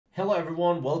Hello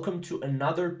everyone, welcome to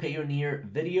another Payoneer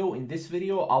video. In this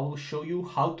video, I will show you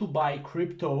how to buy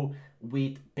crypto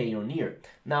with Payoneer.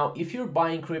 Now, if you're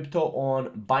buying crypto on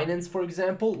Binance, for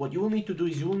example, what you will need to do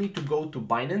is you will need to go to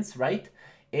Binance, right?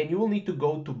 And you will need to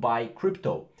go to buy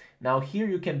crypto. Now here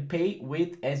you can pay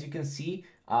with, as you can see,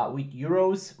 with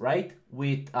euros, right?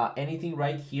 With anything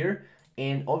right here.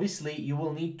 And obviously you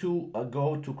will need to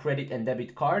go to credit and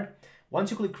debit card. Once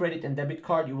you click credit and debit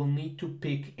card, you will need to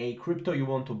pick a crypto you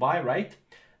want to buy, right?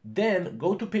 Then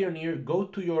go to Payoneer, go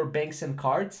to your banks and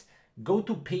cards, go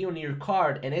to Payoneer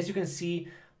card. And as you can see,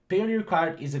 Payoneer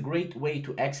card is a great way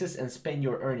to access and spend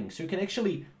your earnings. So you can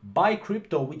actually buy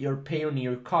crypto with your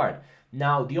Payoneer card.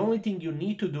 Now, the only thing you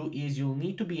need to do is you'll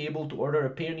need to be able to order a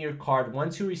Payoneer card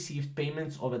once you receive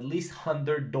payments of at least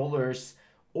 $100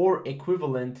 or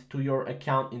equivalent to your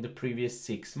account in the previous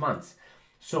 6 months.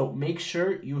 So make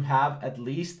sure you have at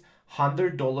least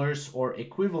 $100 or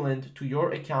equivalent to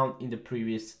your account in the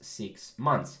previous 6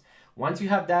 months. Once you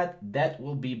have that, that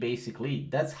will be basically,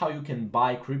 that's how you can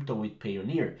buy crypto with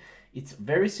Payoneer. It's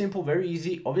very simple, very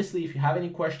easy. Obviously, if you have any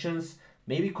questions,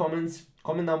 maybe comment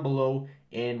down below,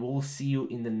 and we'll see you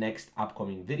in the next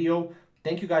upcoming video.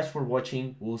 Thank you guys for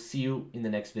watching. We'll see you in the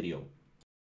next video.